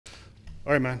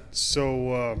All right, man.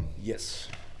 So Yes.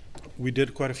 we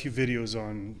did quite a few videos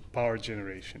on power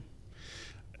generation,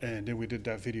 and then we did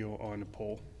that video on the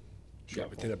pole, Yeah, short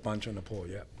we pole, did a bunch on the pole,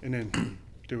 yeah. and then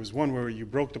there was one where you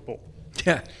broke the pole.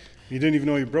 Yeah. You didn't even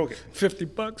know you broke it.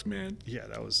 $50, man. Yeah,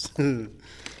 that was.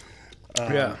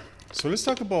 Yeah. So let's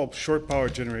talk about short power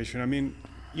generation. I mean,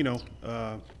 you know,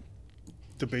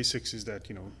 the basics is that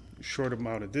short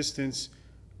amount of distance,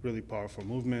 really powerful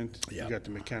movement. Yeah. You got the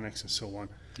mechanics and so on.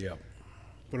 Yeah.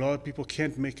 But a lot of people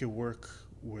can't make it work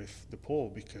with the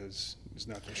pole because it's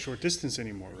not the short distance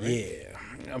anymore, right?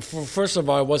 Yeah. First of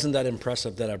all, it wasn't that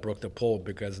impressive that I broke the pole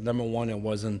because number one, it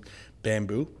wasn't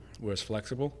bamboo, where it's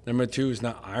flexible. Number two, it's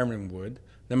not ironwood.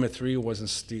 Number three, it wasn't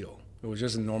steel. It was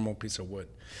just a normal piece of wood.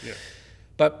 Yeah.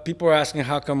 But people are asking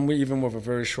how come even with a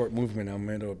very short movement, I'm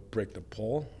able to break the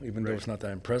pole, even though it's not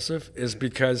that impressive, is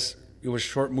because it was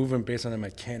short movement based on the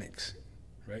mechanics,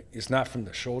 right? It's not from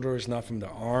the shoulder, it's not from the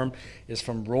arm, it's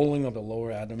from rolling of the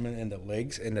lower abdomen and the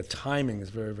legs, and the timing is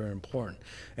very, very important.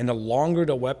 And the longer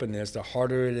the weapon is, the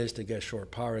harder it is to get short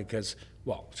power because,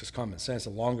 well, it's just common sense. The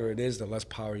longer it is, the less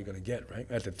power you're going to get, right,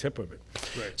 at the tip of it.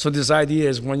 Right. So this idea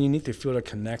is when you need to feel the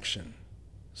connection.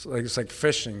 So it's like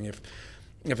fishing.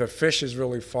 If a fish is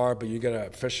really far, but you get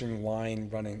a fishing line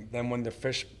running, then when the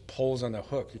fish pulls on the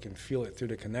hook, you can feel it through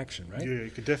the connection, right? Yeah, you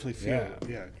could definitely feel it.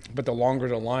 Yeah. But the longer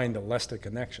the line, the less the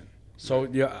connection. So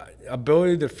your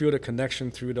ability to feel the connection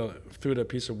through the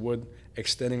piece of wood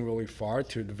extending really far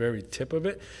to the very tip of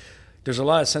it, there's a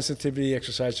lot of sensitivity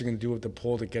exercise you can do with the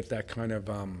pole to get that kind of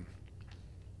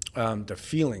the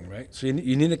feeling, right? So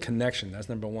you need a connection. That's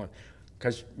number one.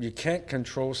 Because you can't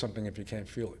control something if you can't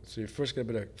feel it. So you first got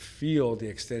to feel the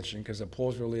extension because the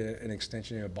pole is really an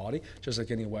extension of your body, just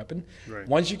like any weapon. Right.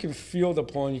 Once you can feel the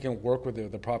pole and you can work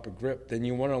with the proper grip, then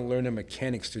you want to learn the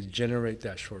mechanics to generate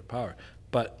that short power.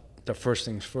 But the first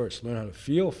things first, learn how to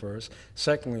feel first.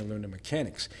 Secondly, learn the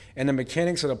mechanics. And the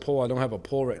mechanics of the pole, I don't have a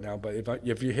pole right now, but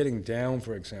if you're hitting down,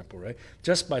 for example, right,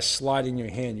 just by sliding your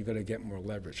hand, you're going to get more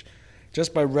leverage.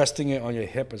 Just by resting it on your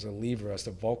hip as a lever, as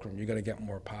the fulcrum, you're going to get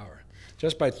more power.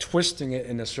 Just by twisting it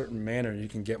in a certain manner, you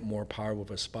can get more power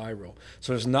with a spiral.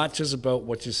 So it's not just about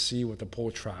what you see with the pole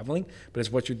traveling, but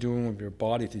it's what you're doing with your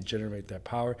body to generate that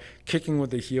power. Kicking with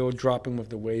the heel, dropping with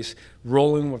the waist,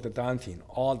 rolling with the dantine,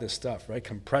 all this stuff, right?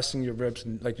 Compressing your ribs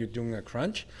like you're doing a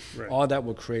crunch. Right. All that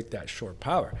will create that short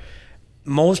power.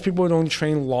 Most people don't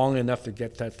train long enough to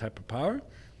get that type of power.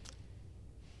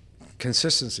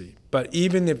 Consistency. But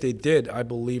even if they did, I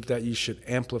believe that you should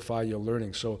amplify your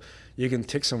learning. So you can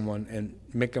take someone and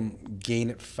make them gain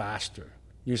it faster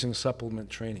using supplement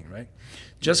training, right?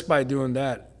 Just by doing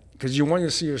that, because you want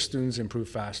to see your students improve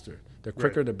faster. The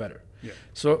quicker, the better. Yeah.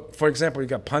 So, for example, you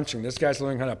got punching. This guy's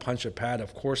learning how to punch a pad.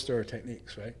 Of course, there are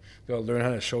techniques, right? You got to learn how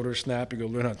to shoulder snap. You got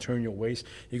to learn how to turn your waist.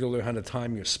 You got to learn how to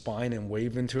time your spine and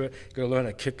wave into it. You got to learn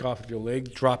how to kick off of your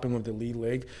leg, dropping with the lead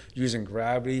leg, using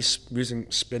gravity, using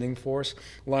spinning force,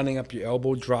 lining up your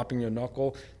elbow, dropping your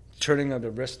knuckle, turning of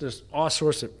the wrist. There's all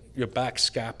sorts of your back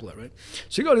scapula, right?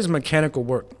 So you got this mechanical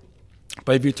work.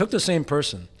 But if you took the same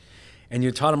person and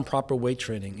you taught them proper weight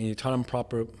training and you taught them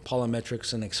proper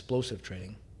plyometrics and explosive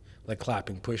training, like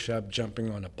clapping push-up,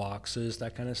 jumping on the boxes,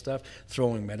 that kind of stuff,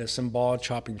 throwing medicine ball,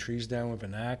 chopping trees down with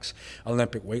an axe,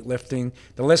 Olympic weightlifting,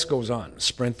 the list goes on,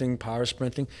 sprinting, power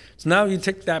sprinting. So now you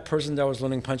take that person that was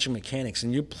learning punching mechanics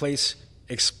and you place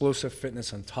explosive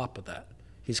fitness on top of that.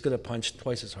 He's going to punch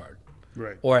twice as hard.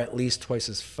 Right. Or at least twice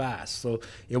as fast. So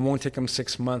it won't take him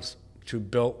 6 months to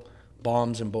build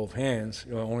bombs in both hands.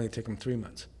 It'll only take him 3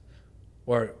 months.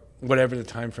 Or whatever the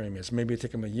time frame is. Maybe it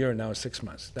took them a year, now it's 6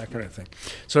 months, that kind of thing.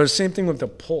 So the same thing with the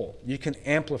pole. You can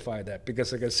amplify that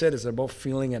because, like I said, it's about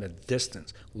feeling at a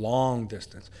distance, long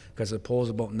distance, because the pole is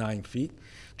about 9 feet.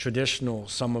 Traditional,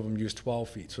 some of them use 12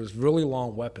 feet. So it's a really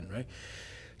long weapon, right?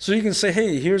 So you can say,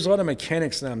 hey, here's all the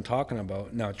mechanics that I'm talking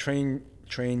about. Now train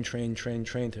till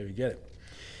you get it.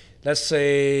 Let's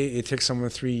say it takes someone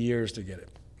 3 years to get it,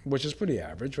 which is pretty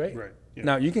average, right? Right. Yeah.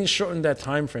 Now you can shorten that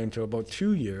time frame to about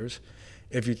 2 years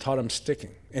if you taught him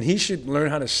sticking. And he should learn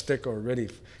how to stick already,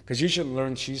 because you should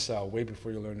learn Chisao way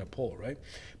before you learn the pole, right?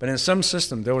 But in some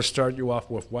system, they will start you off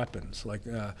with weapons. Like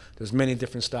there's many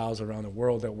different styles around the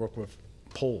world that work with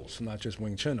poles, not just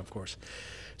Wing Chun, of course.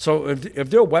 So if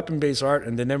they're weapon-based art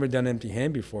and they've never done empty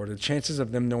hand before, the chances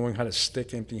of them knowing how to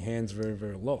stick empty hands very,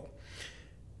 very low.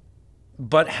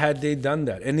 But had they done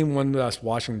that, anyone that's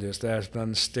watching this that has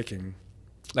done sticking,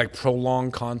 like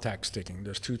prolonged contact sticking,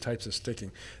 there's two types of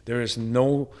sticking. There is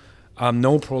no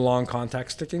prolonged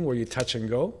contact sticking where you touch and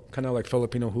go, kind of like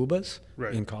Filipino hubas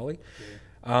in Kali.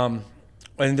 Yeah.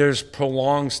 And there's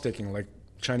prolonged sticking, like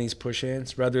Chinese push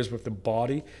hands, whether it's with the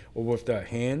body or with the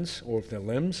hands or with the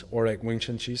limbs, or like Wing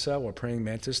Chun Chi Sao or praying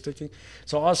mantis sticking.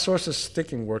 So all sorts of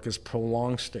sticking work is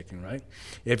prolonged sticking, right?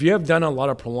 If you have done a lot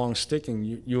of prolonged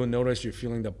sticking, you will notice you're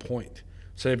feeling the point.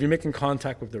 So if you're making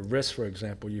contact with the wrist, for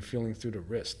example, you're feeling through the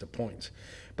wrist, the points.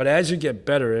 But as you get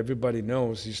better, everybody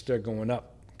knows you start going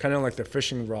up. Kind of like the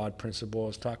fishing rod principle I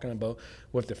was talking about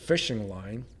with the fishing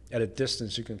line. At a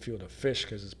distance, you can feel the fish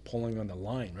because it's pulling on the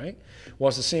line, right? Well,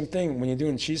 it's the same thing when you're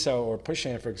doing chi sao or push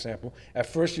hand, for example. At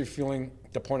first, you're feeling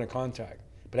the point of contact.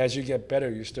 But as you get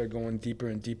better, you start going deeper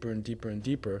and deeper and deeper and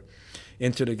deeper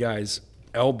into the guy's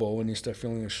elbow, and you start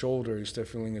feeling his shoulder, you start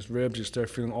feeling his ribs, you start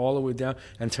feeling all the way down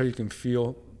until you can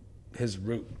feel his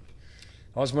root.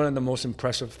 That was one of the most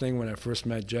impressive things when I first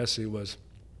met Jesse was,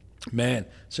 man,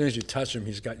 as soon as you touch him,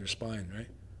 he's got your spine, right?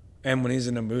 And when he's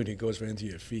in the mood, he goes right into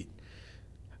your feet.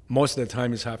 Most of the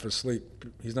time, he's half asleep.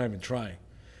 He's not even trying.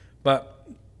 But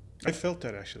I felt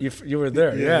that, actually. you were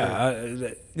there,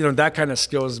 yeah. That kind of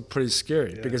skill is pretty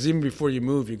scary because even before you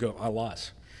move, you go, I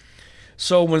lost.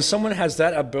 So when someone has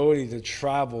that ability to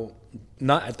travel,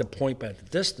 not at the point, but at the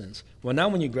distance, well, now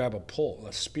when you grab a pole,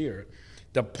 a spear,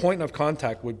 the point of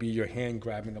contact would be your hand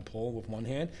grabbing the pole with one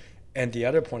hand, and the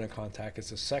other point of contact is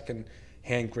the second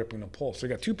hand gripping the pole. So you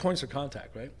got 2 points of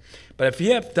contact, right? But if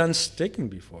you have done sticking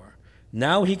before,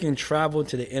 now he can travel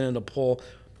to the end of the pole.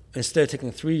 Instead of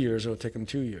taking 3 years, it'll take him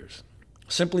 2 years,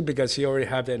 simply because he already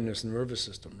have that in his nervous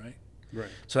system, right? Right.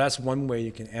 So that's one way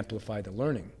you can amplify the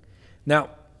learning. Now,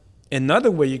 another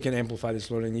way you can amplify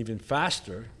this learning even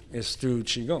faster is through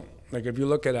Qigong. Like if you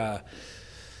look at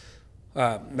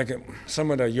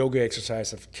some of the yoga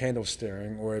exercise of candle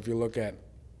staring, or if you look at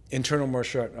internal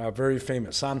martial art, very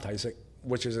famous Sam Taisik,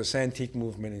 which is a Santique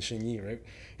movement in Xingyi, right?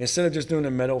 Instead of just doing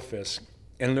a metal fist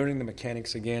and learning the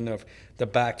mechanics again of the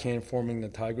backhand forming the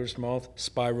tiger's mouth,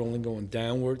 spiraling going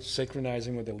downward,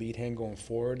 synchronizing with the lead hand going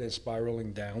forward and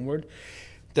spiraling downward.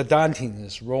 The dantian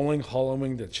is rolling,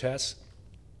 hollowing the chest,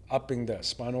 upping the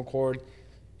spinal cord,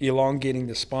 elongating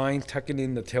the spine, tucking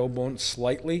in the tailbone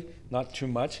slightly, not too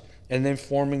much, and then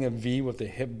forming a V with the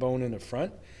hip bone in the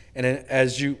front. And then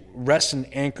as you rest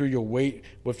and anchor your weight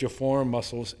with your forearm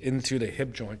muscles into the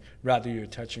hip joint, rather you're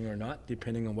touching or not,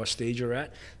 depending on what stage you're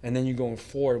at. And then you're going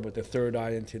forward with the third eye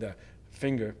into the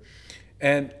finger.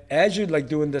 And as you're like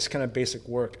doing this kind of basic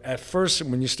work, at first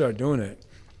when you start doing it,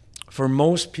 for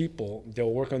most people,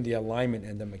 they'll work on the alignment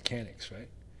and the mechanics, right?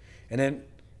 And then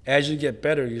as you get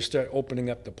better, you start opening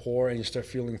up the pore and you start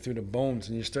feeling through the bones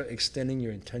and you start extending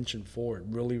your intention forward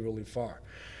really, really far.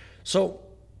 So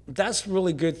that's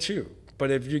really good too. But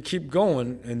if you keep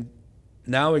going and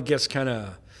now it gets kind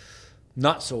of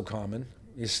not so common,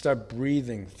 you start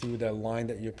breathing through that line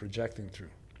that you're projecting through,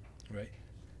 right?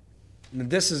 And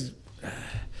this is,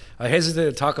 I hesitate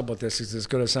to talk about this because it's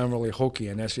going to sound really hokey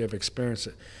unless you have experienced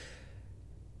it.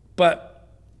 But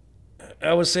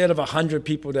I would say out of 100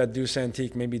 people that do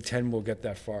Santique, maybe 10 will get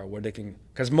that far where they can,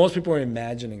 because most people are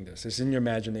imagining this. It's in your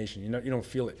imagination. You don't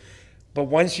feel it. But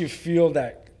once you feel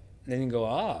that, then you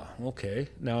go, okay.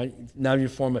 Now you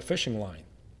form a fishing line,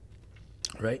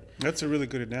 right? That's a really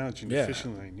good analogy, the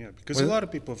fishing line, yeah. Because a lot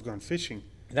of people have gone fishing.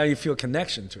 Now you feel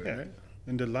connection to it, right?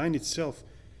 And the line itself,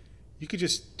 you could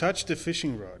just touch the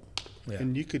fishing rod,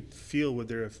 and you could feel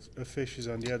whether a fish is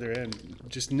on the other end,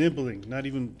 just nibbling, not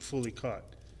even fully caught.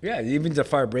 Yeah, even the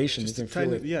vibration, Just you can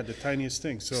feel it. Yeah, the tiniest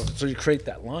thing. So you create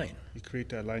that line. you create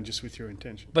that line just with your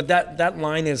intention. But that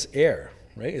line is air,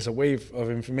 right? It's a wave of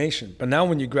information. But now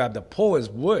when you grab the pole, it's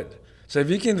wood. So if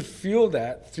you can feel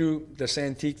that through the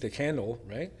Santique, the candle,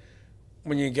 right?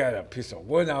 When you get a piece of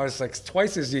wood, now it's like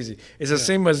twice as easy. It's the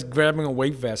same as grabbing a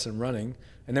weight vest and running.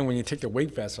 And then when you take the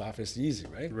weight vest off, it's easy,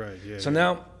 right? Right, yeah. So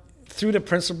now, through the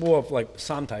principle of like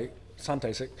Sam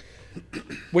Taisik,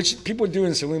 which people do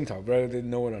in Salim Tao, whether they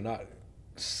know it or not.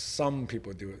 Some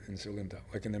people do it in Salim Tao,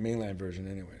 like in the mainland version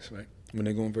anyways, right? When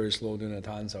they're going very slow, doing the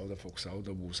Tan Sao, the Fok Sao,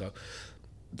 the Wu Sao,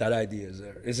 that idea is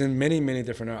there. It's in many, many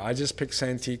different art. I just picked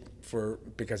Santique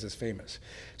because it's famous.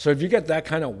 So if you get that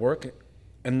kind of work,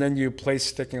 and then you place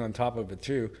sticking on top of it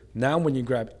too, now when you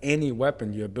grab any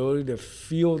weapon, your ability to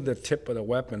feel the tip of the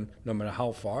weapon, no matter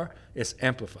how far, is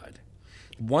amplified.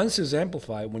 Once it's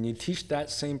amplified, when you teach that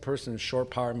same person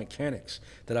short power mechanics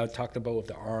that I talked about with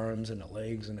the arms and the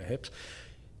legs and the hips,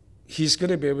 he's going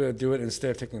to be able to do it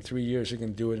instead of taking 3 years. He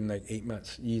can do it in like 8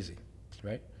 months, easy,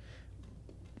 right?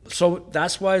 So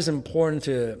that's why it's important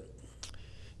to,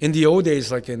 in the old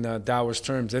days, like in Taoist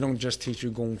terms, they don't just teach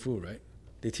you Gong Fu, right?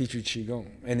 They teach you Qigong,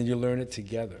 and then you learn it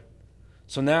together.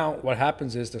 So now what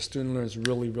happens is the student learns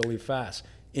really, really fast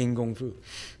in Gong Fu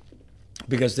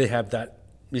because they have that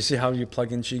You see how you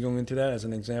plug in Qigong into that as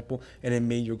an example, and it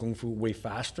made your Kung Fu way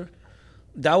faster?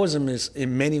 Taoism is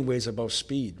in many ways about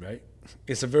speed, right?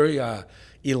 It's a very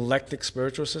electric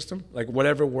spiritual system. Like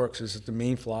whatever works is the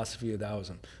main philosophy of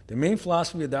Taoism. The main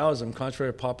philosophy of Taoism,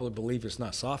 contrary to popular belief, is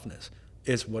not softness.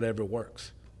 It's whatever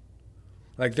works.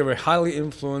 Like they were highly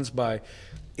influenced by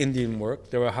Indian work.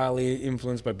 They were highly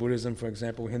influenced by Buddhism, for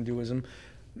example, Hinduism.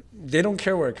 They don't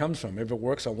care where it comes from. If it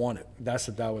works, I want it. That's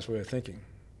the Taoist way of thinking.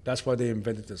 That's why they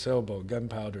invented the sailboat,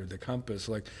 gunpowder, the compass,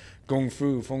 like Gong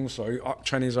Fu, Feng Shui,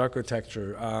 Chinese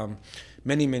architecture,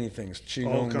 many, many things. Qigong,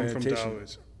 All come meditation. from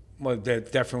Taoism. Well, they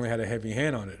definitely had a heavy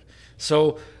hand on it.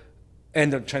 So,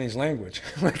 and the Chinese language.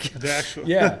 Like, The actual.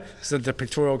 yeah, so the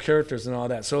pictorial characters and all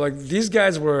that. So, like, these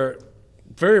guys were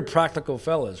very practical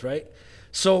fellas, right?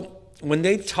 So, when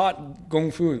they taught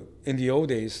Gong Fu in the old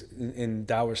days, in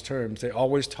Taoist terms, they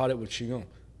always taught it with Qigong.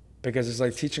 Because it's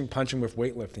like teaching punching with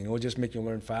weightlifting. It will just make you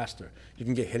learn faster. You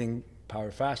can get hitting power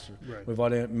faster Right. with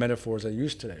all the metaphors I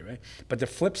use today, right? But the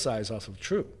flip side is also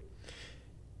true.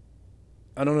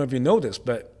 I don't know if you know this,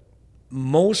 but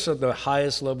most of the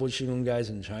highest level Qigong guys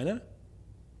in China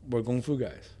were Kung Fu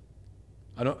guys.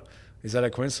 Is that a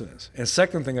coincidence? And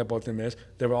second thing about them is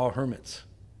they were all hermits,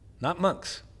 not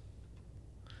monks.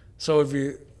 So if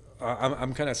you,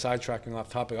 I'm kind of sidetracking off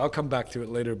topic. I'll come back to it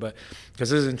later, but because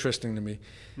this is interesting to me.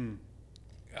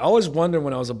 I always wondered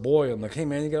when I was a boy, I'm like, hey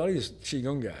man, you got all these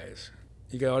Qigong guys.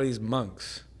 You got all these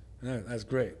monks. Yeah, that's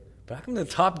great. But how come the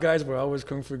top guys were always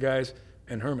Kung Fu guys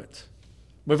and hermits?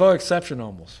 Without exception,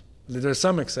 almost. There's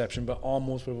some exception, but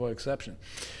almost without exception.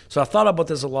 So I thought about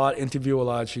this a lot, interview a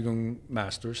lot of Qigong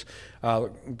masters,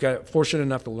 got fortunate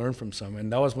enough to learn from some,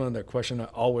 and that was one of the questions I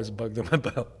always bugged them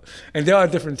about. And they all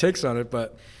had different takes on it,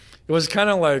 but it was kind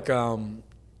of like,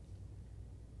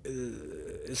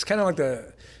 it's kind of like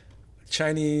the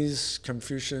Chinese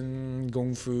Confucian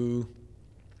Kung Fu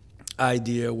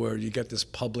idea where you get this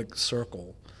public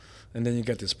circle and then you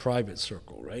get this private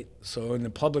circle, right? So in the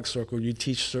public circle, you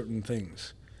teach certain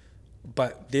things,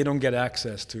 but they don't get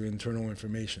access to internal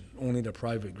information, only the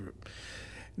private group.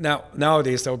 Now,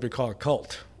 nowadays, that would be called a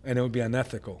cult, and it would be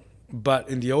unethical. But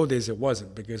in the old days, it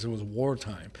wasn't, because it was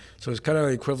wartime. So it's kind of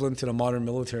equivalent to the modern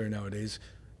military nowadays.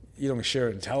 You don't share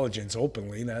intelligence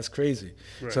openly, that's crazy.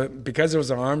 Right. So because it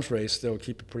was an arms race, they'll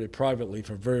keep it pretty privately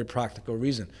for a very practical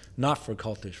reason, not for a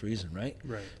cultish reason, right?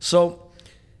 Right.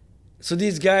 So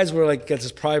these guys were like, get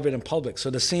this private and public.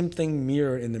 So the same thing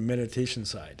mirror in the meditation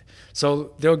side.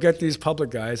 So they'll get these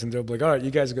public guys and they'll be like, all right, you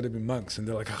guys are going to be monks. And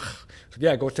they're like, oh. So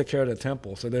yeah, go take care of the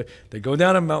temple. So they go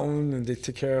down a mountain and they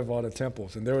take care of all the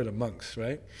temples. And they're the monks,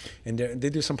 right? And they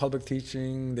do some public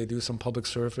teaching. They do some public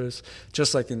service.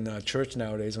 Just like in church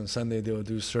nowadays, on Sunday, they'll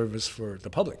do service for the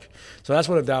public. So that's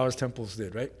what the Taoist temples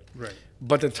did, right? Right.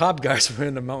 But the top guys were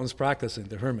in the mountains practicing,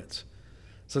 the hermits.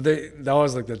 So that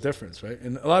was like the difference, right?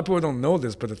 And a lot of people don't know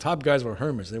this, but the top guys were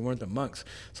hermits. They weren't the monks.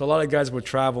 So a lot of guys would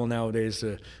travel nowadays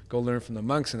to go learn from the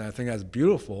monks, and I think that's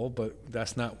beautiful, but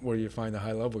that's not where you find the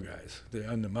high-level guys. They're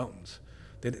in the mountains.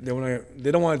 They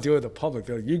don't want to deal with the public.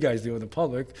 They're like, you guys deal with the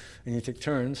public, and you take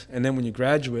turns, and then when you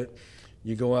graduate,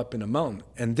 you go up in a mountain.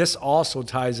 And this also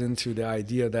ties into the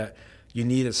idea that you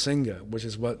need a Sangha, which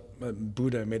is what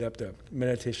Buddha made up the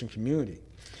meditation community.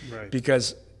 Right.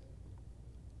 Because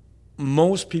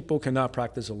most people cannot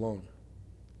practice alone,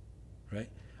 right?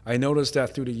 I noticed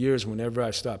that through the years, whenever I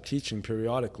stopped teaching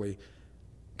periodically,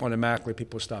 automatically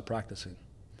people stop practicing.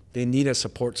 They need a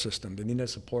support system. They need a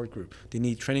support group. They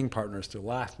need training partners to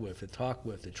laugh with, to talk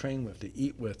with, to train with, to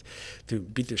eat with, to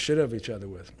beat the shit out of each other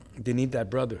with. They need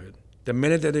that brotherhood. The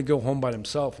minute that they go home by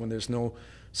themselves, when there's no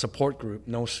support group,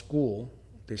 no school,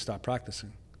 they stop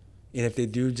practicing. And if they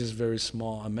do, just very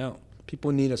small amount.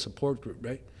 People need a support group,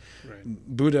 right?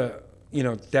 Right. Buddha,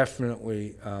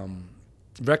 definitely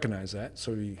recognized that.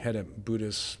 So he had a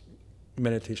Buddhist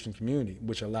meditation community,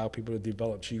 which allowed people to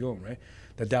develop Qigong, right?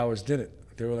 The Taoists didn't.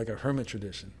 They were like a hermit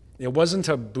tradition. It wasn't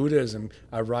until Buddhism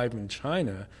arrived in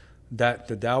China that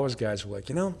the Taoist guys were like,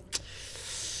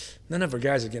 none of our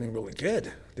guys are getting really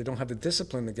good. They don't have the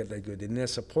discipline to get that good. They need a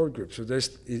support group. So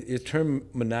it turned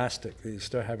monastic. They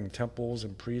started having temples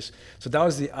and priests. So that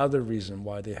was the other reason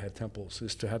why they had temples,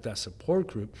 is to have that support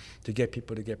group to get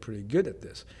people to get pretty good at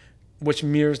this, which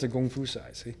mirrors the Kung Fu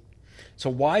side, see? So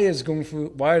why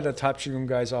are the top Qigong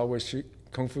guys always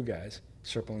Kung Fu guys?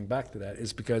 Circling back to that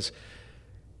is because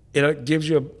it gives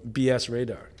you a BS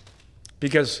radar.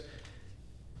 Because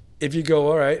if you go,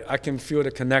 all right, I can feel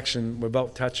the connection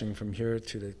without touching from here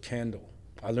to the candle.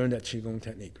 I learned that Qigong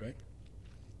technique, right?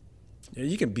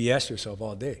 You can BS yourself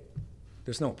all day.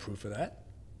 There's no proof of that.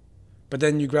 But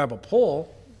then you grab a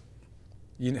pole,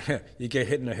 you get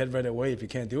hit in the head right away if you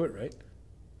can't do it right.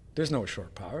 There's no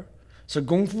short power. So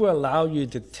Kung Fu allow you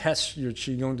to test your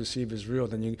Qigong to see if it's real,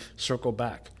 then you circle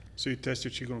back. So you test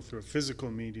your Qigong through a physical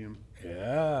medium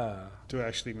Yeah. to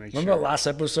actually make Remember the sure. last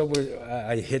episode where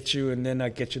I hit you and then I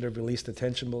get you to release the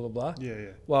tension, blah, blah, blah? Yeah, yeah.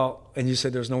 Well, and you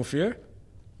said there's no fear?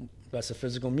 That's a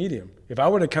physical medium. If I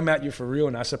were to come at you for real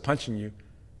and I said punching you,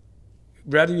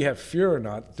 whether you have fear or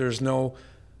not, there's no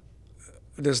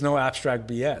abstract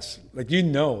BS. Like,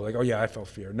 like, oh yeah, I felt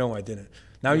fear. No, I didn't.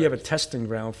 Now you have a testing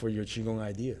ground for your Qigong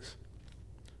ideas.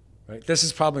 Right? This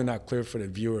is probably not clear for the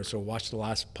viewer, so watch the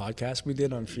last podcast we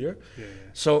did on fear. Yeah, yeah.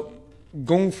 So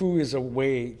Kung Fu is a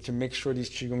way to make sure these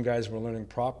Qigong guys were learning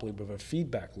properly with a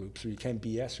feedback loop so you can't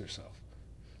BS yourself.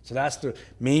 So that's the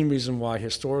main reason why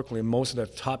historically most of the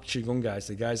top Qigong guys,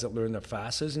 the guys that learn the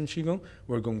fastest in Qigong,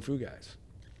 were Kung Fu guys.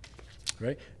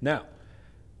 Right? Now,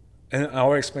 and I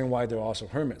already explained why they're also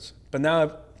hermits. But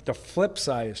now the flip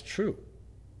side is true.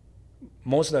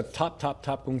 Most of the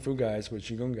top Kung Fu guys were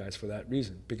Qigong guys for that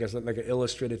reason. Because like I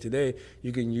illustrated today,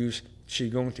 you can use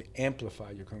Qigong to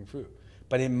amplify your Kung Fu.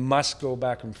 But it must go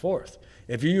back and forth.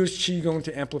 If you use Qigong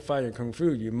to amplify your Kung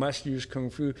Fu, you must use Kung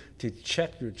Fu to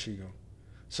check your Qigong.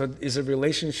 So it's a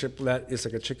relationship that is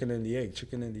like a chicken and the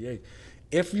egg.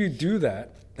 If you do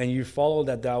that and you follow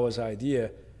that Taoist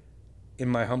idea, in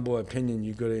my humble opinion,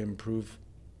 you're going to improve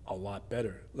a lot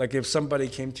better. Like if somebody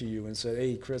came to you and said,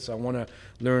 hey, Chris, I want to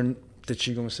learn the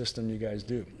Qigong system you guys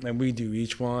do. And we do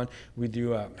each one. We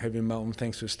do Heavy Mountain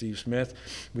thanks to Steve Smith.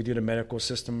 We do the medical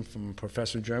system from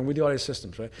Professor Zhang. We do all these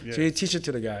systems, right? Yeah. So you teach it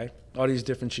to the guy, all these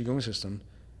different Qigong systems.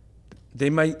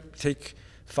 They might take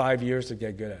 5 years to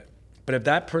get good at it. But if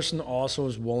that person also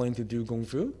is willing to do Kung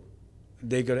Fu,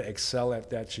 they're going to excel at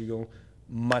that Qigong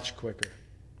much quicker,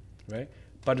 right?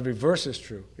 But the reverse is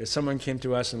true. If someone came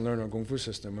to us and learned our Kung Fu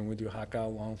system, and we do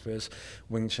Hakao, Long Fist,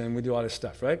 Wing Chun, we do all this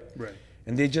stuff, right? Right.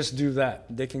 And they just do that.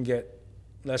 They can get,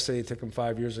 let's say it took them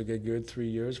 5 years to get good, 3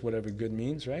 years, whatever good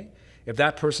means, right? If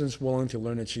that person's willing to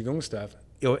learn the Qigong stuff,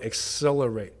 it'll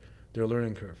accelerate their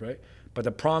learning curve, right? But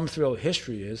the problem throughout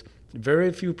history is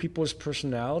very few people's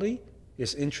personality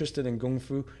is interested in Kung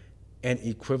Fu and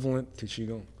equivalent to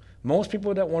Qigong. Most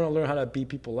people that want to learn how to beat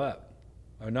people up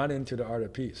are not into the art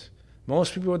of peace.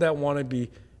 Most people that want to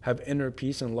have inner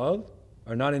peace and love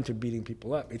are not into beating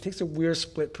people up. It takes a weird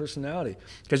split personality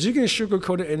because you can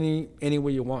sugarcoat it any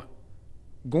way you want.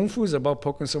 Kung Fu is about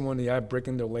poking someone in the eye,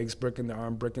 breaking their legs, breaking their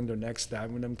arm, breaking their neck,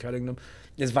 stabbing them, cutting them.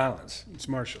 It's violence. It's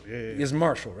martial. Yeah. It's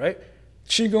martial, right?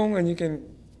 Qigong, and you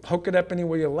can hook it up any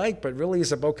way you like, but really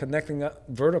it's about connecting up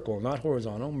vertical, not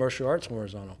horizontal. Martial arts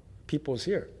horizontal. People's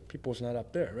here. People's not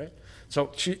up there, right? So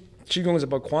Qigong is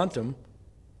about quantum,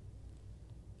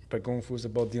 but Kung Fu is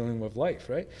about dealing with life,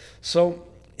 right? So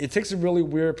it takes a really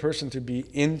weird person to be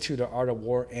into the art of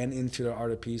war and into the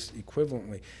art of peace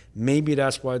equivalently. Maybe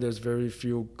that's why there's very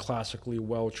few classically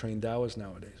well-trained Taoists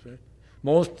nowadays, right?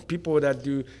 Most people that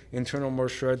do internal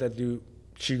martial art, that do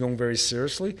Qigong very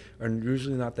seriously, are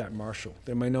usually not that martial.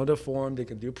 They might know the form, they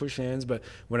can do push hands, but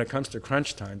when it comes to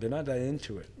crunch time, they're not that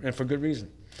into it, and for good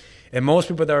reason. And most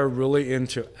people that are really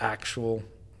into actual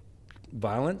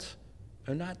violence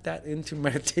are not that into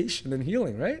meditation and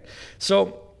healing, right?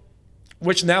 So,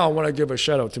 which now I want to give a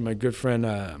shout out to my good friend,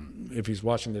 if he's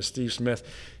watching this, Steve Smith.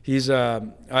 I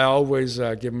always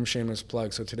give him shameless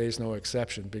plug, so today's no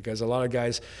exception, because a lot of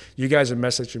guys, you guys are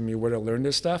messaging me where to learn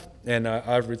this stuff, and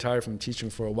I've retired from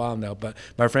teaching for a while now, but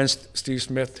my friend Steve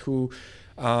Smith, who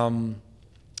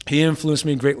he influenced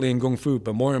me greatly in Kung Fu,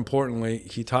 but more importantly,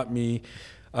 he taught me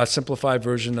a simplified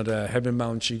version of the Heaven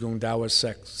Mountain Qigong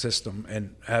Taoist system,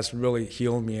 and has really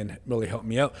healed me and really helped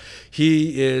me out.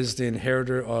 He is the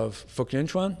inheritor of Fook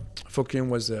Chuan. Fook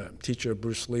was the teacher of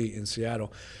Bruce Lee in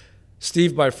Seattle.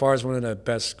 Steve, by far, is one of the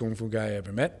best Kung Fu guys I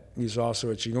ever met. He's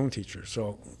also a Qigong teacher.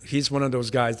 So he's one of those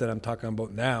guys that I'm talking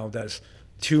about now that's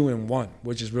 2 in 1,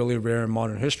 which is really rare in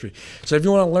modern history. So if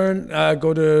you want to learn,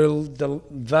 go to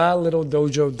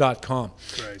thelittledojo.com.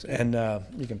 Right. And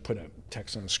you can put a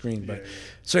text on the screen. But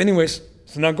so anyways,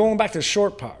 so now going back to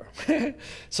short power.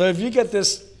 So if you get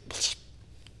this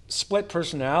split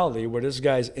personality where this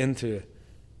guy's into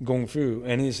Kung Fu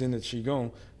and he's into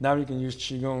Qigong, now you can use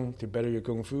Qigong to better your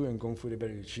Kung Fu and Kung Fu to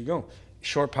better your Qigong.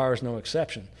 Short power is no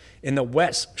exception. In the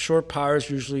West, short power is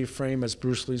usually framed as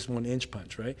Bruce Lee's 1-inch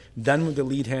punch, right? Done with the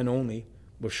lead hand only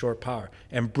with short power.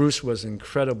 And Bruce was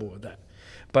incredible with that.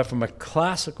 But from a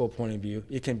classical point of view,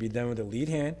 it can be done with the lead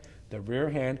hand, the rear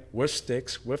hand, with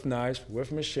sticks, with knives,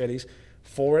 with machetes,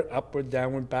 forward, upward,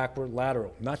 downward, backward,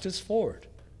 lateral, not just forward.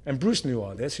 And Bruce knew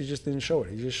all this, he just didn't show it.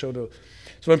 He just showed it.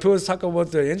 So when people talk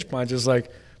about the inch punch, it's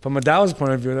like, from a Taoist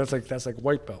point of view, that's like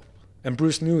white belt. And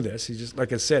Bruce knew this. He just,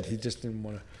 like I said, he just didn't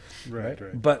want to.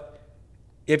 Right. But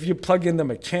if you plug in the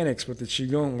mechanics with the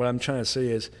Qigong, what I'm trying to say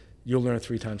is you'll learn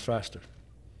 3 times faster.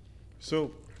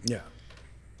 So, Yeah.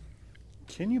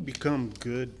 can you become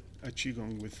good at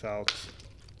Qigong without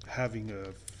having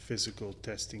a physical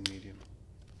testing medium?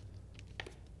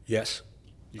 Yes.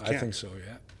 You I can. think so,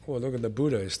 yeah. Well, look at the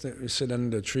Buddha. He sit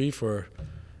under the tree for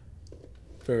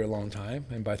a very long time.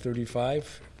 And by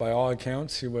 35, by all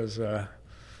accounts, he was a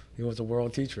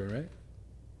world teacher, right?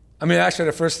 I mean, actually,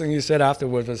 the first thing he said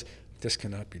afterwards was, this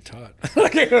cannot be taught.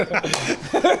 Yeah.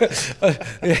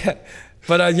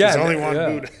 But yeah. There's only one yeah.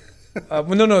 Buddha.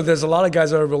 Well, no, there's a lot of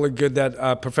guys that are really good.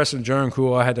 That Professor Jung,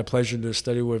 who I had the pleasure to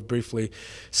study with briefly,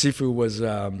 Sifu was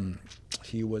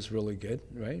he was really good,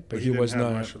 right? But he didn't was have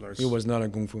not. martial arts. He was not a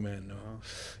kung fu man. No,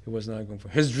 he was not a kung fu.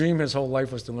 His dream, his whole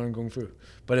life, was to learn kung fu.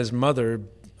 But his mother,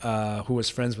 who was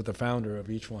friends with the founder of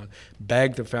each one,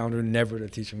 begged the founder never to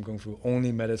teach him kung fu,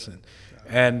 only medicine.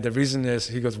 And the reason is,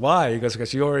 he goes, why? He goes,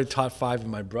 because you already taught 5 of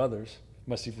my brothers,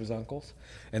 my Sifu's uncles,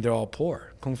 and they're all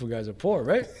poor. Kung fu guys are poor,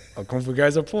 right? Oh, kung fu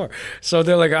guys are poor. So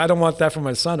they're like, I don't want that for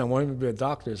my son. I want him to be a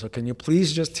doctor. So can you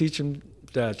please just teach him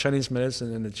the Chinese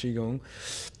medicine and the Qigong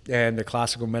and the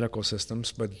classical medical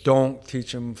systems, but don't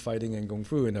teach him fighting and kung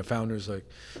fu? And the founder's like,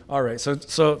 all right.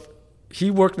 So he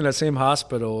worked in the same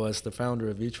hospital as the founder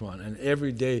of each one, and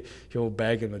every day he'll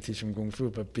beg him to teach him kung fu.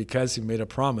 But because he made a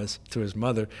promise to his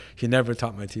mother, he never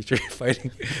taught my teacher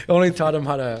fighting. He only taught him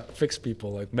how to fix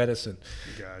people, like medicine.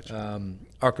 Gotcha.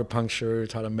 Acupuncture,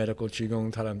 taught him medical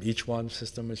Qigong, taught him each one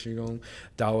system of Qigong,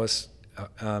 Taoist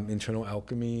internal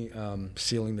alchemy,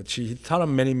 sealing the Qi. He taught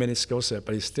him many, many skill sets,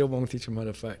 but he still won't teach him how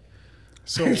to fight.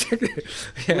 So,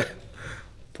 yeah.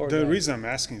 the reason I'm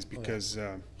asking is because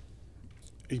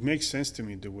it makes sense to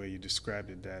me the way you described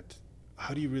it, that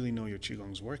how do you really know your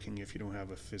Qigong's working if you don't have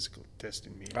a physical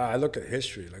testing medium? I look at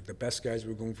history. Like the best guys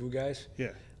were kung fu guys.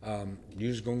 Yeah.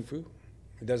 Use kung fu.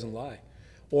 It doesn't lie.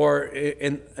 Or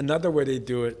in another way they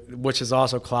do it, which is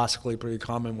also classically pretty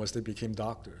common, was they became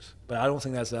doctors. But I don't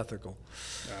think that's ethical.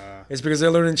 It's because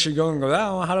they're learning Qigong and go,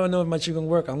 oh, how do I know if my Qigong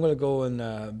work? I'm going to go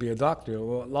and be a doctor.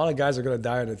 Well, a lot of guys are going to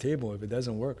die on the table if it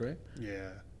doesn't work, right? Yeah,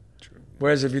 true.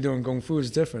 Whereas if you're doing kung fu, it's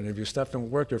different. If your stuff don't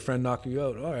work, your friend knock you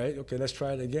out. All right, okay, let's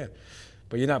try it again.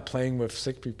 But you're not playing with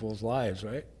sick people's lives,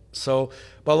 right? So,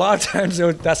 but a lot of times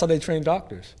that's how they train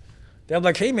doctors. They're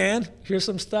like, hey man, here's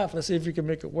some stuff. Let's see if you can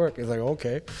make it work. It's like,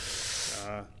 okay.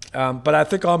 But I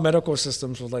think all medical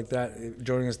systems was like that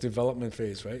during its development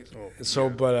phase, right? Oh, so, yeah.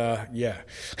 But yeah,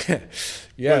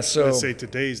 yeah. But So let's say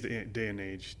today's day and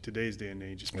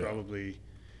age is probably,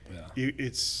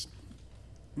 it's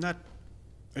not,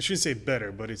 I shouldn't say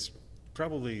better, but it's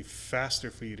probably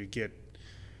faster for you to get,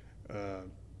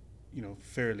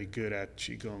 fairly good at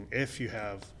Qigong if you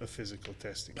have a physical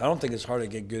testing. I don't think it's hard to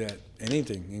get good at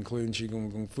anything, including Qigong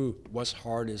and Kung Fu. What's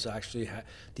hard is actually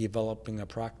developing a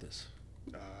practice.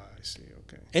 I see,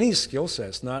 okay. Any skill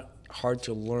set's not hard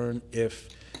to learn if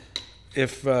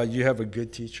you have a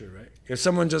good teacher, right? If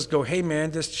someone just go, hey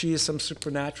man, this Qi is some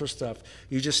supernatural stuff,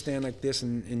 you just stand like this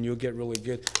and you'll get really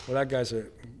good. Well, that guy's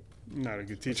Not a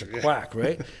good teacher. quack,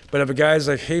 right? But if a guy's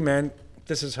like, hey man,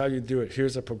 this is how you do it.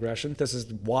 Here's a progression. This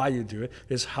is why you do it.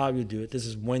 This is how you do it. This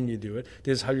is when you do it.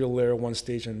 This is how you layer one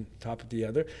stage on top of the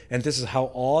other. And this is how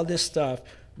all this stuff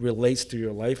relates to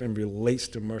your life and relates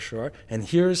to martial art. And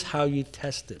here's how you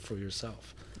test it for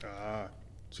yourself.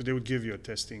 So they would give you a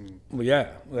testing. Well,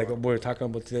 yeah, like we're talking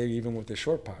about today, even with the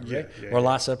short part, right? Or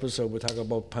last episode, we're talking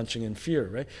about punching in fear,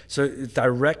 right? So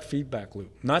direct feedback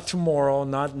loop. Not tomorrow,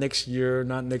 not next year,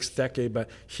 not next decade, but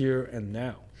here and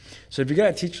now. So if you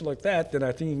got a teacher like that, then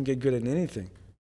I think you can get good at anything.